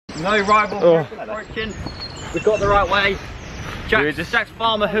No rival approaching. We've got the right way. Jack's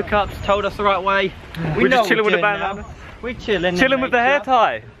farmer hookups told us the right way. We're just chilling with the bandana. We're chilling. Chilling with the hair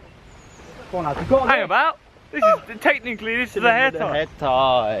tie. Go on, hang about. This is technically this is a hair tie. Hair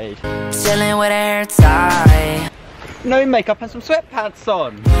tie. Chilling with a hair tie. No makeup and some sweatpants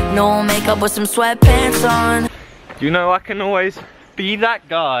on. No makeup with some sweatpants on. You know I can always be that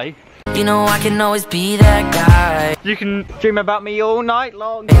guy. You know I can always be that guy. You can dream about me all night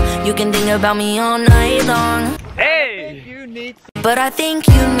long. You can think about me all night long. Hey! You need but I think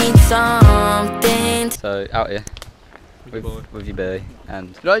you need something. So out here with your boy,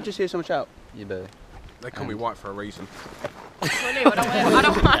 and did I just hear someone shout? Your boy. They call me white for a reason. I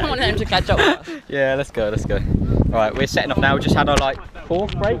don't want them to catch up with us. Yeah, let's go. Alright, we're setting off now. We just had our like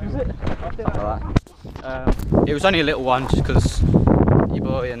 4th break, was it? Something like that. It was only a little one just because your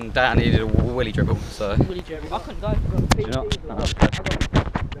boy and Dan needed a willy dribble, so. Willy dribble. I couldn't go. Do you not?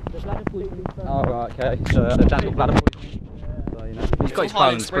 Oh, right, okay. So Dan's got bladder poisoning. So, you know, he's got his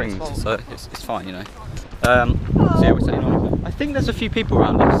Poland Springs, so it's fine, you know. So yeah, we're setting on. I think there's a few people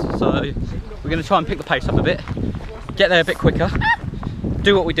around us, so we're going to try and pick the pace up a bit, get there a bit quicker,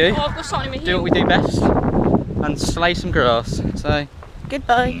 do what we do, Oh, I've got something in my do what we do best, and slay some grass. So,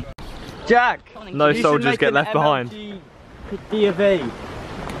 goodbye. Jack! No soldiers get left behind. DV.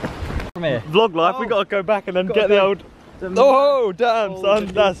 From here. Vlog life, we gotta go back and then get the old. Oh, damn, son,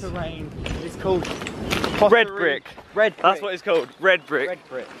 that's. It's called Red Brick. Red Brick. That's what it's called, Red Brick. Red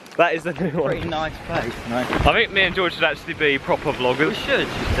Brick. That is the new one. Pretty nice place, no? I think me and George should actually be proper vloggers. We should,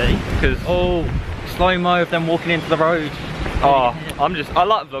 you see. Because slow-mo of them walking into the road. Oh, I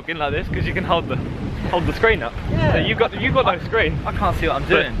like vlogging like this because you can hold the screen up. Yeah. You got no screen. I can't see what I'm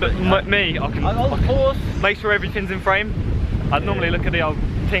doing. But me, I can pause, make sure everything's in frame. I'd normally look at the old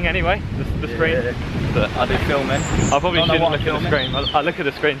thing anyway, the screen. But I do filming. I probably shouldn't look at the screen. I look at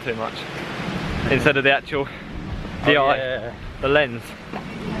the screen too much instead of the actual eye, the lens.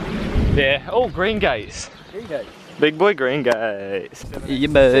 Yeah. Oh, green gates. Green gates. Big boy green gates. Yeah,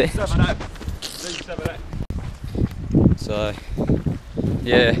 boy. So,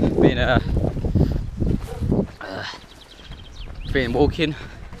 yeah, been walking,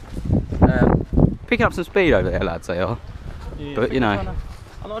 picking up some speed over there, lads. They are, yeah, but you know,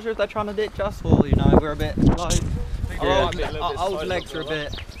 I'm not sure if they're trying to ditch us or you know we're a bit low. Our old legs are a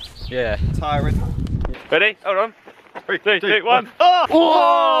bit tiring. Ready? Hold on. 3, 2, 1. Oh!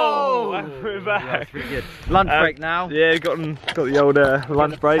 Whoa! We're back. Yeah, that's pretty good. Lunch break now. Yeah, got the old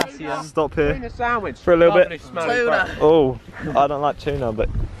lunch break. Stop here sandwich for a little bit. Tuna. Oh, I don't like tuna, but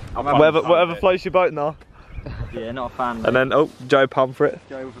whatever floats your boat now. Yeah, not a fan. And then Joe Pumfret,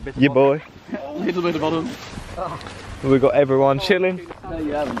 your boy. A little bit of bottom. We've got everyone chilling. No,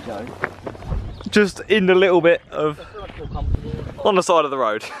 you haven't, Joe. Just in the little bit of on the side of the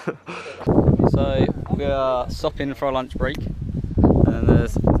road. So we are stopping for a lunch break, and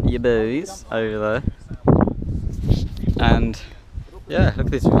there's your boys over there, and yeah, look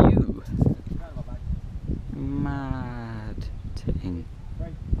at this view. Mad ting.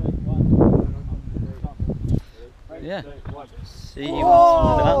 Yeah. See you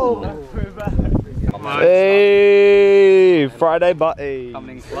once we're done. Hey, Friday butty.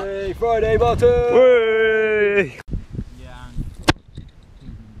 Hey, Friday butty. Hey.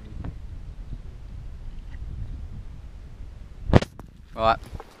 Right,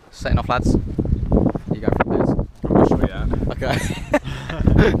 setting off, lads. You go from this. I'm not sure yet. Okay.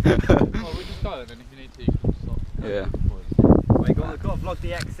 Well, we just go then if you need to. You can stop. Yeah. We've got to vlog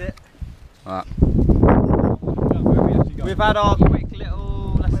the exit. Right. We've had our quick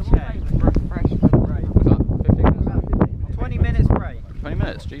little, let's check, refreshment break. 20 minutes break. 20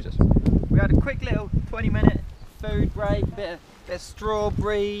 minutes, Jesus. We had a quick little 20-minute food break, bit of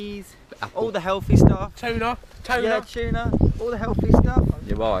strawberries, all the healthy stuff. Tuna. Yeah, tuna, all the healthy stuff.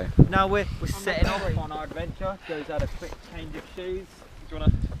 Yeah, bye. Now we're setting off on our adventure. Joe's had a quick change of shoes. Do you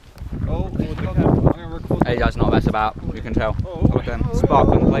want to? I'm going to record. Hey, that's not a mess about, you can tell. Look at them,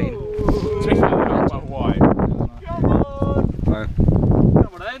 sparkling clean. Why? Come on! Right.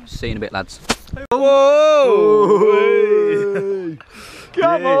 Come on then. See you in a bit, lads. Whoa!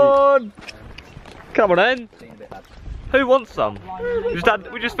 Come on! Come on then. See you in a bit, lads. Who wants some?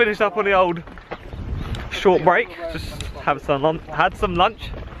 We just finished up on the old short break. Just had some lunch. Had some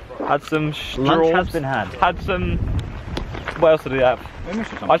straws. Lunch has been had. Had some. What else did we have? I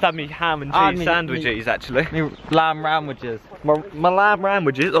just had me ham and cheese sandwiches actually. Lamb sandwiches. My lamb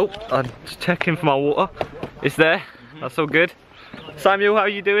sandwiches. Oh, I'm just checking for my water. It's there. That's all good. Samuel, how are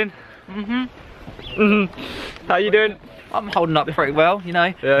you doing? How you doing? I'm holding up pretty well, you know.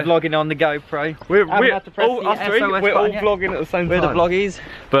 Yeah. Vlogging on the GoPro. We're all SOS vlogging at the same time. We're the vloggies.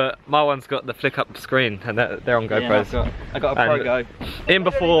 But my one's got the flick up screen and they're on GoPros. Yeah, I got a Pro Go. In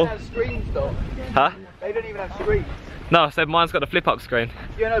before. They don't even have screens though. Huh? They don't even have screens. No, I said mine's got the flip up screen.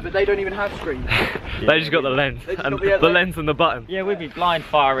 Yeah, no, but they don't even have screens. They just got the lens. And the lens and the button. Yeah, we'd be blind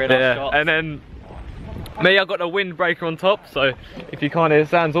firing our shots. And then me, I got a windbreaker on top, so if you can't hear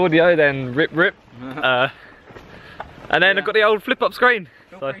Sam's audio, then rip. And then I've got the old flip up screen.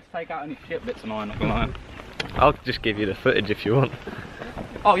 Feel free to take out any shit bits of mine, not gonna lie. I'll just give you the footage if you want.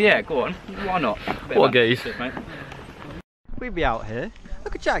 Oh yeah, go on. Why not? What geese? We'd be out here.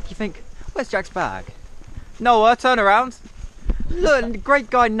 Look at Jack, you think, where's Jack's bag? Noah, turn around. Look, great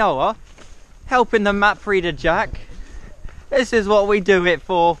guy Noah, helping the map reader Jack. This is what we do it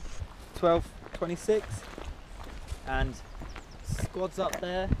for. 12:26, and squad's up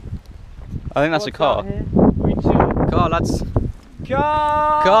there. I think that's a car. We chill. Car, lads.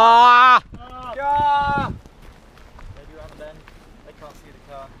 Car! Car! Car! Maybe around the bend. They can't see the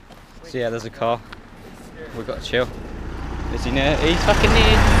car. So yeah, there's a car. We've got to chill. Is he near? He's fucking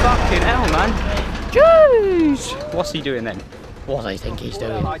near. Fucking hell, man. Jeez! What's he doing then? What do you think he's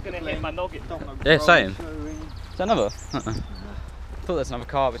doing? Yeah, same. Is that another? Thought there's another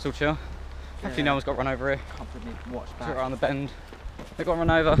car, but it's all chill. Hopefully no one's got run over here. Sit around the bend. They got run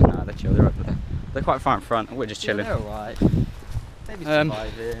over. Nah, they're chill. They're over there. They're quite far in front, and we're just chilling. They're alright. Maybe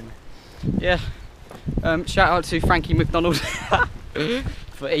surviving. Yeah. Shout out to Frankie McDonald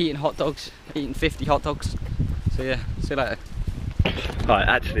for eating hot dogs, eating 50 hot dogs. So yeah, see you later. Right,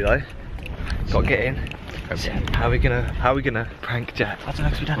 actually though, got to get in. How are we gonna prank Jack? I don't know,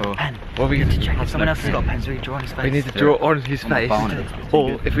 because we don't have a pen. What are we gonna Check if someone else has got a pen, so we draw on his face. We need to draw on his face,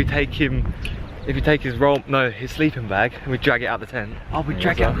 or if we take his sleeping bag and we drag it out the tent. Oh, we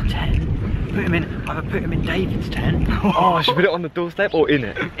drag it out the tent. Either put him in David's tent. Oh, should we put it on the doorstep or in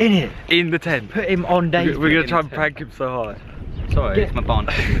it? In it. In the tent. Put him on David's tent. We're gonna try and prank him so hard. Sorry, it's my barn.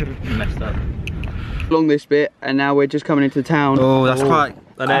 Messed up. Along this bit, and now we're just coming into town. Oh, that's right.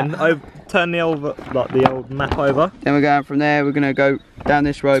 And then turn the old map over. Then we're going from there. We're gonna go down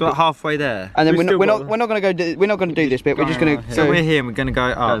this road. So like halfway there. And then we're not gonna do this bit. We're just gonna. So we're here and we're gonna go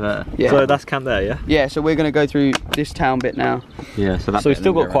up there. Yeah. So that's camp there, yeah? Yeah. So we're gonna go through this town bit now. Yeah. So we've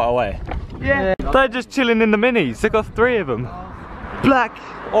still got quite a way. Yeah. They're just chilling in the minis. They've got 3 of them. Black,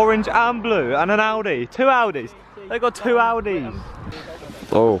 orange and blue, and an Audi. 2 Audis. They've got 2 Audis.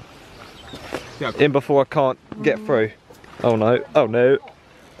 Oh. In before I can't get through. Oh no, oh no.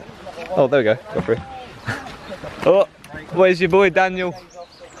 Oh, there we go, got through. Oh, where's your boy Daniel?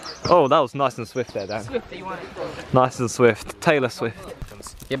 Oh, that was nice and swift there, Dan. Nice and swift. Taylor Swift.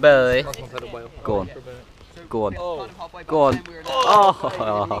 Yeah, boy. Go on. Go on. Go on.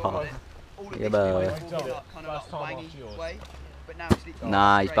 Oh. Yeah, boy.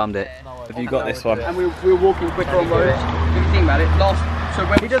 Nah, he's bummed it. Have you got this one? And we're walking quicker on roads. If you think about it, so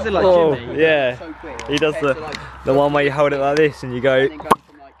when he does it like Oh, Jimmy, yeah. so quick. He does the one where you hold it like this and you go. And then go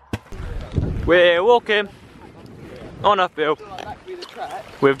from like We're walking on a field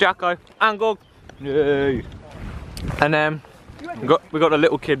with Jacko and Gog. Yay. And then we got a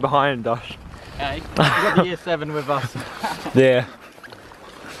little kid behind us. Hey, we got the year 7 with us. Yeah.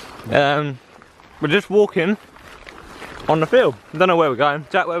 We're just walking on the field. Don't know where we're going.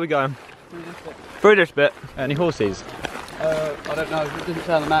 Jack, where are we going? Through this bit. Any horses? I don't know. It doesn't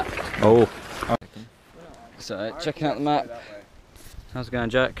say on the map. Oh. So, checking out the map. How's it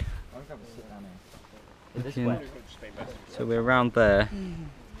going, Jack? So we're around there.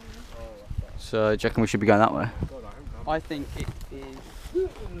 So, do you reckon we should be going that way? I think it is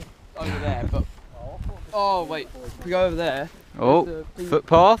over there, but oh wait, if we go over there. Oh,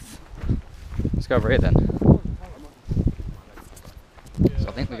 footpath. Let's go over here then. So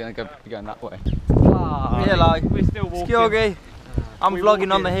I think we're going to be going that way. Hello, We're still walking. Skyorgy. I'm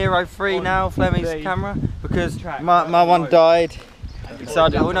vlogging on the Hero 3 now, Fleming's camera, because my one died.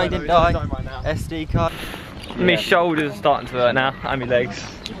 Decided, oh no, he didn't die. SD card. My shoulders are starting to hurt now, and my legs,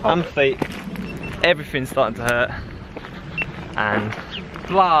 and my feet. Everything's starting to hurt. And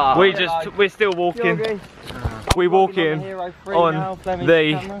we're still walking. We're walking on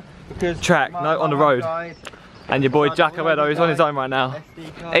the track, no, on the road. And your boy Jacobedo is on his own right now.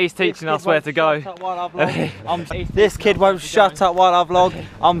 He's teaching us where to go. This kid won't shut up while I vlog.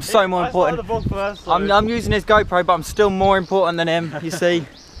 I'm so more important. I'm using his GoPro, but I'm still more important than him, you see.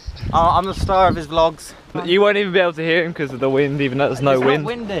 I'm the star of his vlogs. You won't even be able to hear him because of the wind, even though there's no wind.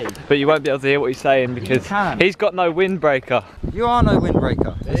 It's not windy. But you won't be able to hear what he's saying because he's got no windbreaker. You are no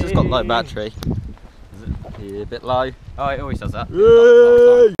windbreaker. This has got low battery. Yeah, a bit low. Oh, it always does that.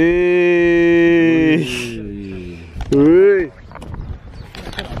 Hey.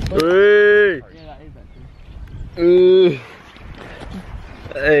 Hey.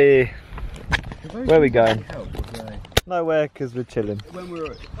 Hey. Where are we going? Nowhere, because we're chilling. When we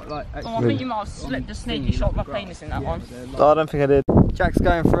were like, Oh, I think you might have slipped a sneaky shot of my penis in that one. Oh, I don't think I did. Jack's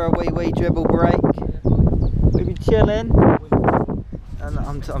going for a wee dribble break. We'll be chilling. And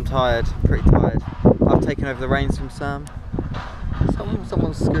I'm tired, pretty tired. I've taken over the reins from Sam.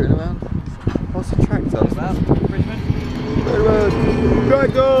 Someone's scooting around. What's the tractor? Bridgman.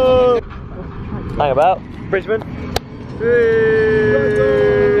 Tractor! Hang about. Bridgman.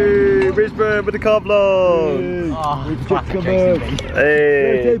 Hey! Bridgman with the car vlog.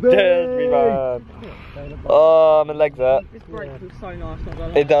 Hey! Cheers, Bridgman. Oh, my legs hurt. This brake feels so nice, not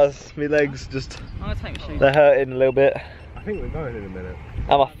gonna lie. It does. My legs just, I'm gonna take my shoes. they're hurting a little bit. I think we're going in a minute.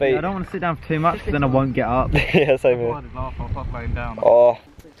 And my feet. I don't want to sit down for too much, then I won't get up. Yeah, same here. I'll laying down. Oh.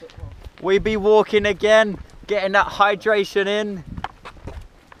 We be walking again, getting that hydration in.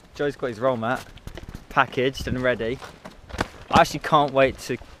 Joe's got his roll mat packaged and ready. I actually can't wait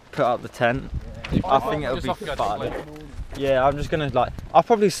to put up the tent. I think it'll be fun. Yeah, I'm just gonna I'll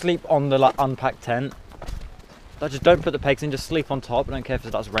probably sleep on the unpacked tent. I just don't put the pegs in, just sleep on top. I don't care if it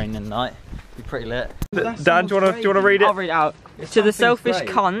starts raining at night. Be pretty lit. Dan, do you wanna read it? I'll read it out. To the selfish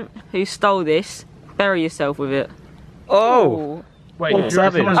cunt who stole this, bury yourself with it. Oh! Wait, I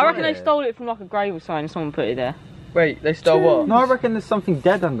reckon they stole it from like a grave or something, someone put it there. wait, they stole what? No, I reckon there's something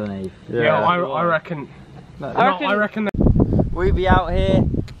dead underneath. Yeah, I reckon. I reckon. We be out here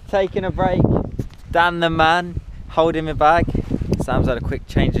taking a break. Dan the man holding my bag. Sam's had a quick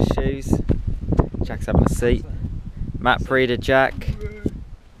change of shoes. Jack's having a seat. Matt Breeder, Jack.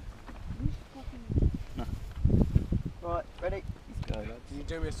 Right, ready? Can you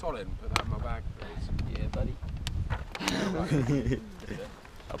do me a solid and put that in my bag, please? Yeah, buddy.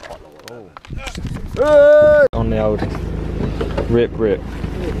 On the old rip.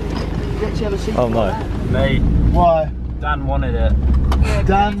 Oh no. Mate. Why? Dan wanted it.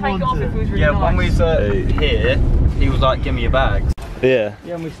 Dan wanted it. Really Yeah, nice. when we was here, he was like, give me your bags. Yeah.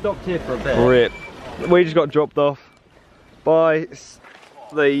 Yeah, and we stopped here for a bit. Rip. We just got dropped off by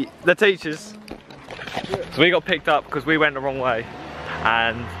the teachers. So we got picked up because we went the wrong way,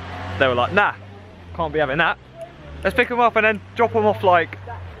 and they were like, nah, can't be having that. Let's pick them up and then drop them off like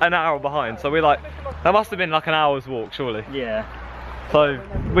an hour behind. So we like, that must have been like an hour's walk, surely. Yeah. So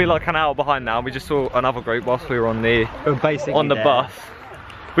we like an hour behind now. We just saw another group whilst we were on the bus.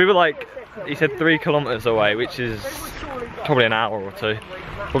 We were like, he said 3 kilometers away, which is probably an hour or two.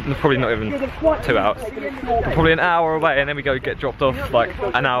 Well, probably not even 2 hours. But probably an hour away, and then we go get dropped off like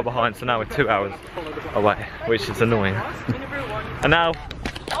an hour behind. So now we're 2 hours away, which is annoying. And now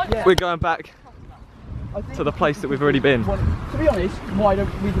we're going back to the place that we've already been. To be honest, why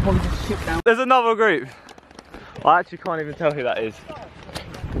don't we want to just sit down? There's another group. I actually can't even tell who that is. Run!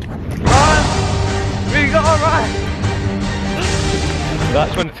 We got to run! I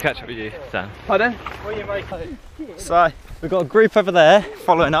just wanted to catch up with you, Sam. Pardon? So, we've got a group over there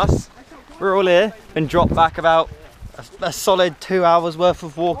following us. We're all here. Been dropped back about a solid 2 hours worth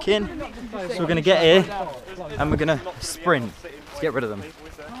of walking. So we're going to get here and we're going to sprint to get rid of them.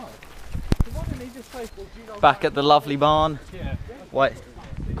 Back at the lovely barn. Wait,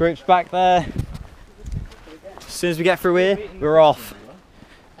 group's back there. As soon as we get through here, we're off.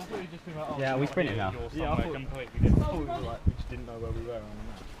 Yeah, we sprinting now. Yeah, I completely did. We just didn't know where we were on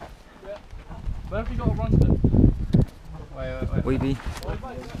the map. Where have we got to run to? Wait. We be.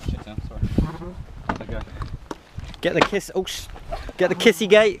 Shit, Sam, sorry. Okay. Get the kiss. Oh, get the kissy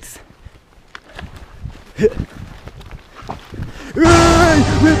gates. We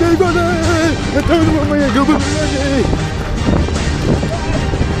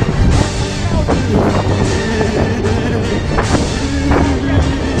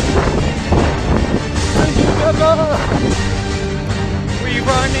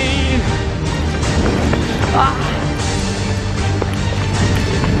running!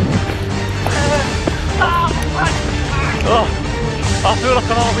 Oh, I feel like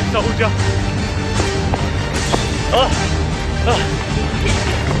an army soldier.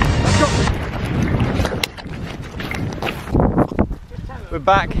 We're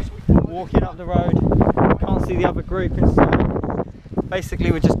back, walking up the road. Can't see the other group in sight.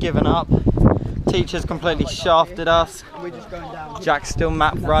 Basically, we're just giving up. Teacher's completely shafted us. Jack's still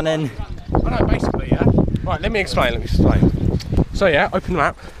map running. Oh no, basically, yeah. Right, let me explain. So yeah, open the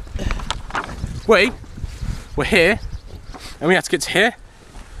map. We're here, and we had to get to here,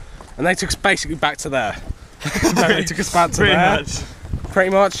 and they took us basically back to there. No, they took us back to there. Pretty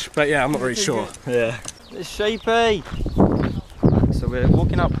much, but yeah, I'm not really sure. Yeah. It's shapy. So we're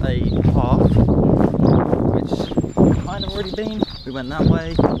walking up a path, which already been. We went that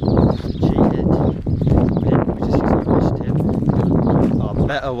way, cheated, we just used the initiative, our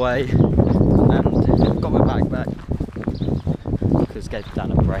better way, and got my bag back. Because gave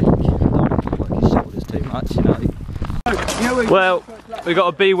Dan a break, don't work his shoulders too much, you know. Well, we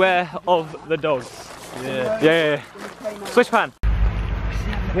got to beware of the dogs. Yeah. Switch pan.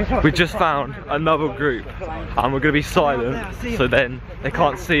 We just found another group and we're going to be silent so then they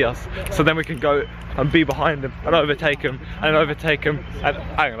can't see us. So then we can go and be behind them and overtake them and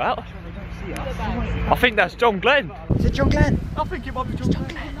hang about. I think that's John Glenn. Is it John Glenn? I think it might be John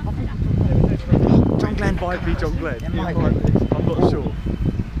Glenn. John Glenn. It might be John Glenn. It might be. I'm not sure.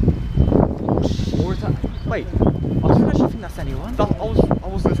 Or is that... Wait, I don't actually think that's anyone. I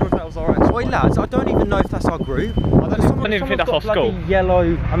wasn't sure if that was alright. Wait lads, I don't even know if that's our group. I don't even think that's our school.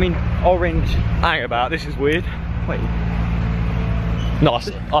 Yellow, I mean orange. Hang about, this is weird. Wait. No,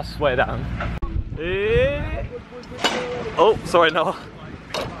 I swear down. Oh, sorry, Noah.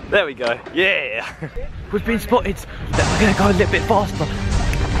 There we go. Yeah. We've been spotted. We're going to go a little bit faster.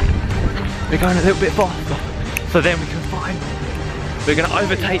 We're going a little bit faster. So then we can find. We're going to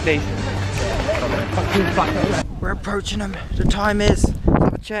overtake these. We're approaching them. The time is, let's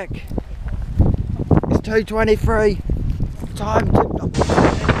have a check. It's 2:23. Time to...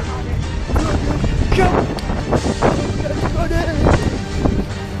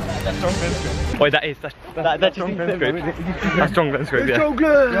 Wait, that's John Glenn's group. That's John Glenn's group,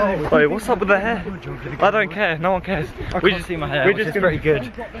 yeah. Wait, what's up with the hair? I don't care, no one cares. We just see my hair, we're which just is pretty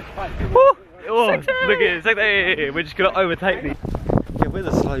good. Oh, look at it, we're just going to overtake these. Yeah, we're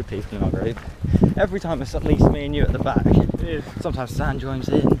the slow people in our group. Every time it's at least me and you at the back. It is. Sometimes Sam joins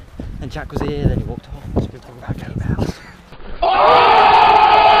in, then Jack was here, then he walked off. Just people back out of the house.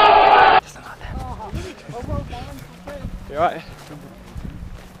 Doesn't like them. You alright?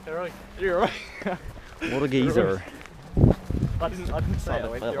 You're alright. What a geezer. I didn't say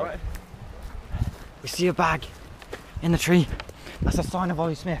that. You're alright? We see a bag in the tree. That's a sign of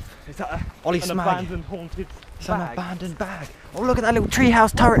Ollie Smith. Is that Ollie an Smag. abandoned haunted It's bag? an abandoned bag. Oh, look at that little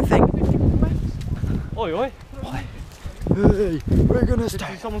treehouse turret thing. Oi, oi. Hey, we're gonna Did you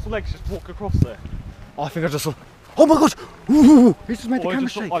stay. see someone's legs just walk across there? I think I just saw. Oh my gosh! Ooh, he just made the camera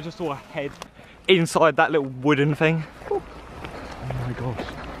shake. I just saw a head inside that little wooden thing. Oh my gosh.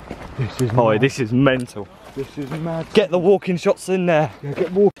 This is mad. This is mental. This is mad. Get the walking shots in there. Yeah,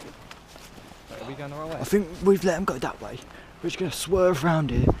 get walking. Are we going the right way? I think we've let them go that way. We're just gonna swerve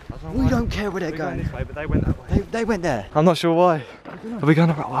around here. We don't care where they're going. This way, but they went that way. They went there. I'm not sure why. Are we going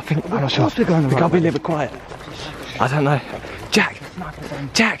the right way? I'm not sure. We're going the We right can't be a way. little bit quiet. I don't know. Jack!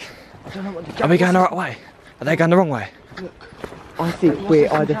 Jack! I don't know what Are we going the right way? Are they going the wrong way? I think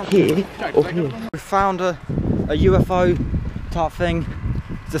we're either here or here. We found a UFO type thing.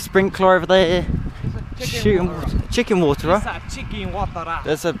 There's a sprinkler over there. Shooting chicken waterer.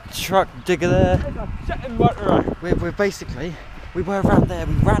 There's a truck digger there. We're basically, we were around there.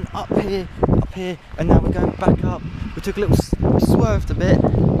 We ran up here, and now we're going back up. We took a little, we swerved a bit,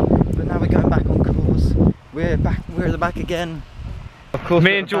 but now we're going back on course. We're at the back again. Of course.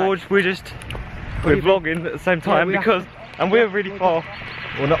 Me and George, we're vlogging at the same time and we're really far.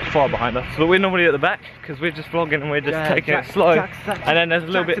 Well, not far behind us, but we're normally at the back because we're just vlogging and we're just taking it slow. And then there's a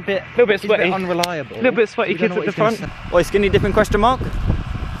little bit sweaty, unreliable. A little bit sweaty kids at the front. Oi, skinny dipping question mark?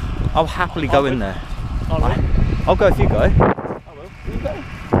 I'll happily go in there. I'll go if you go. I will. You go.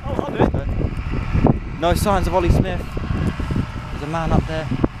 I'll do it. No signs of Ollie Smith. There's a man up there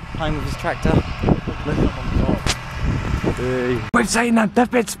playing with his tractor. We've seen them. They've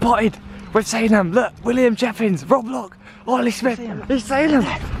been spotted. We've seen them. Look, William Jeffins, Rob Lock, Ollie Smith. We've seen them.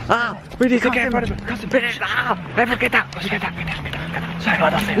 We need to get in front of them. Let's get out. Let's get out.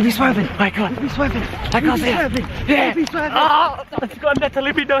 Sorry, Is he swerving? I can't. Is he swerving? I can't see Is he it. swerving? Yeah. Is he swerving? Oh, it's got a nettle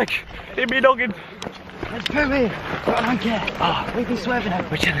in me dog. In me noggin. Let's go here. I don't care. We've been swerving.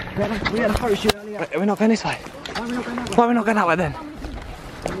 We're chilling. We had a photo shoot earlier. We're not going this way. Why are we not going that way? Why are we not going that way then?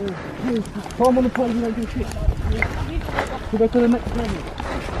 I'm on the pole, you don't do shit. We go to the next level.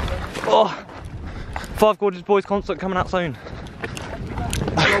 Oh, Five Gorgeous Boys concert coming out soon.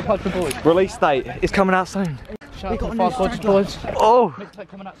 Boys. Release date is coming out soon. Shout out to the Five Gorgeous Boys. Oh, Mixtape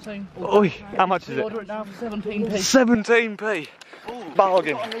coming out soon. oi, how much is it? Order it now for 17p. 17p.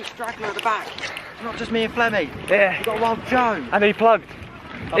 Bargain. Got a new straggler at the back. Not just me and Flemmy. Yeah. We've got Wild Joe. And he plugged.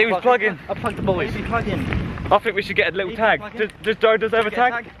 He was plugging. I plugged the boys. He's plugging. I think we should get a little tag. Does Joe deserve a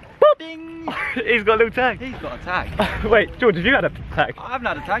tag? Ding. He's got a little tag. He's got a tag. Wait, George, have you had a tag? I haven't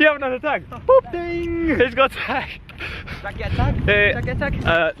had a tag. You haven't had a tag? Boop, ding. He's got a tag. Jack get a tag? Jack get a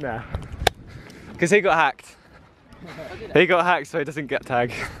tag? No. Because he got hacked. He got hacked, so he doesn't get a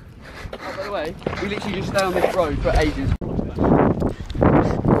tag. Oh, by the way, we literally just stay on this road for ages.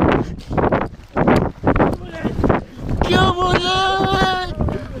 Come on, lad!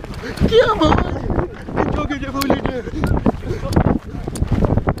 Come on!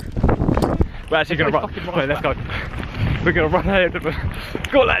 We're actually gonna run. Wait, let's go. We're gonna run ahead of them.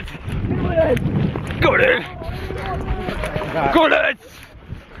 Go, lads! Go, lads! Go, lads!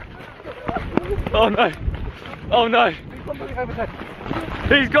 Oh no! Oh no!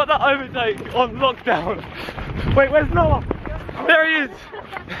 He's got that overtake on lockdown. Wait, where's Noah? There he is!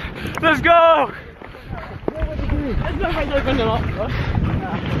 Let's go!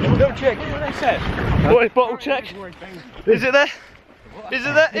 Little check. What, bottle check? Is it there? Is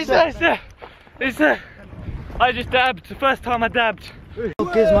it there? It's there, it's there! It's there! I just dabbed, the first time I dabbed.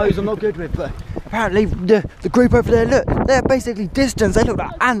 Gizmos I'm not good with, but apparently the group over there, look, they're basically distant. They look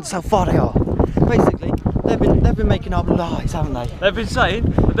like ants how far they are. Basically, they've been making up lies, haven't they? They've been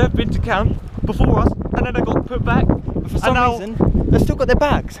saying that they've been to camp before us and then they got put back. But for some reason, they've still got their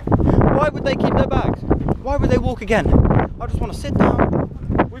bags. Why would they keep their bags? Why would they walk again? I just want to sit down.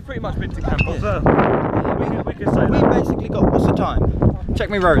 We've pretty much been to camp as well. We can say that. We basically got, what's the time? Check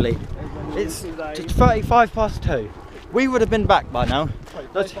me Rolly. It's 35 past 2. We would have been back by now.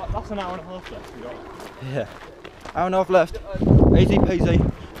 That's an hour and a half left. Yeah. Hour and a half left. Easy peasy.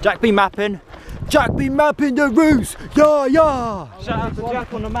 Jack be mapping. Jack be mapping the routes. Yeah, yeah. Shout out to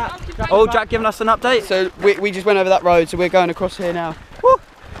Jack on the map. Jack giving us an update. So we just went over that road, so we're going across here now. Woo.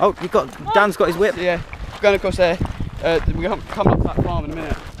 Oh, Dan's got his whip. Yeah, going across there. We're coming up to that farm in a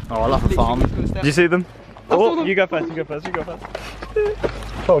minute. Oh, I love a farm. Did you see them? Oh, you go first, you go first, you go first.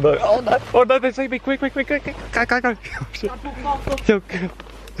 Oh no, oh no, oh no, they see me, quick, go. Quick,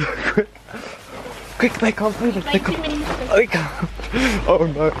 they can't move it, oh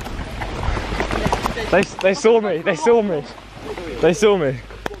no. They saw me.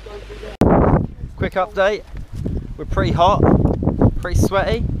 Quick update. We're pretty hot, pretty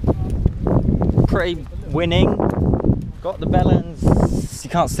sweaty, pretty winning. Got the bellends, you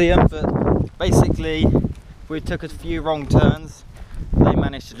can't see them, but basically we took a few wrong turns. They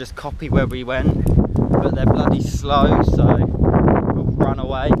managed to just copy where we went, but they're bloody slow, so we'll run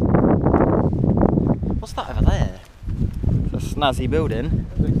away. What's that over there? It's a snazzy building.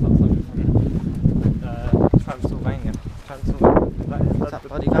 Transylvania. Is that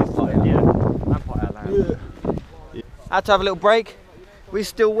bloody vampire? Yeah, vampire land. Yeah. Had to have a little break. We're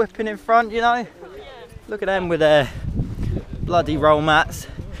still whipping in front, you know. Look at them with their bloody roll mats,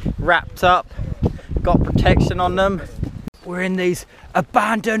 wrapped up, got protection on them. We're in these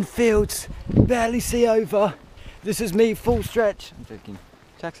abandoned fields, barely see over. This is me full stretch. I'm joking.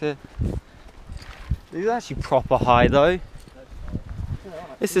 Jack's here. These are actually proper high though.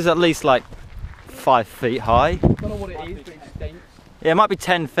 This is at least like 5 feet high. I don't know what it is, but it stinks. Yeah, it might be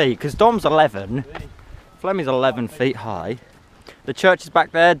 10 feet because Dom's 11. Flemmy's 11 feet high. The church is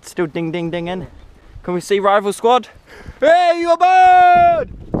back there, still ding ding dinging. Can we see rival squad? Hey, you're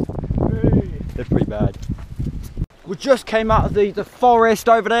bad! Hey. They're pretty bad. We just came out of the forest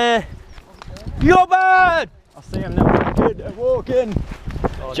over there. You're bad! I see them now. They're walking.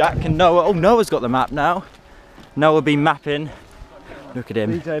 Oh, Jack and Noah. Oh, Noah's got the map now. Noah be mapping. Look at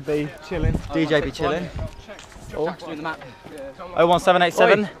him. DJ be chilling. DJ be chilling. Jack's doing the map.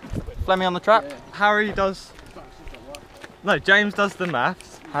 01787. Flemmy on the trap. Harry does. No, James does the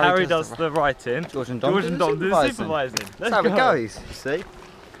maths. Harry does the writing. George and Dom do the supervising. That's how it goes, you see.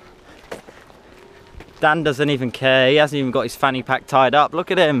 Dan doesn't even care. He hasn't even got his fanny pack tied up. Look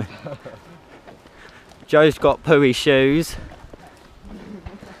at him. Joe's got pooey shoes.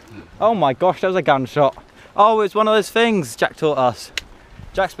 Oh my gosh, that was a gunshot. Oh, it's one of those things Jack taught us.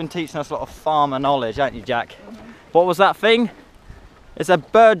 Jack's been teaching us a lot of farmer knowledge, hasn't you, Jack? What was that thing? It's a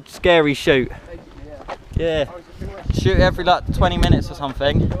bird scary shoot. Yeah. Shoot every like 20 minutes or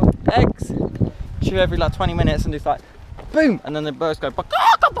something. Eggs. Shoot every like 20 minutes and just like boom, and then the birds go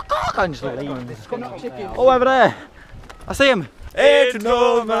and just leave. Oh, over there. I see him. It's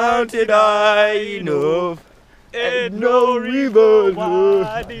no mountain high enough. It's no river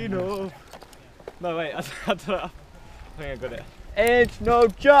wide enough. No wait, I think I got it. It's no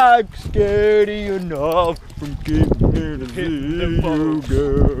Jack scary enough from getting near the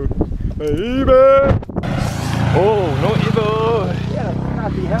zero, baby. Oh, naughty boy.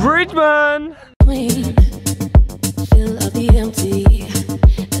 Yeah, Bridgeman!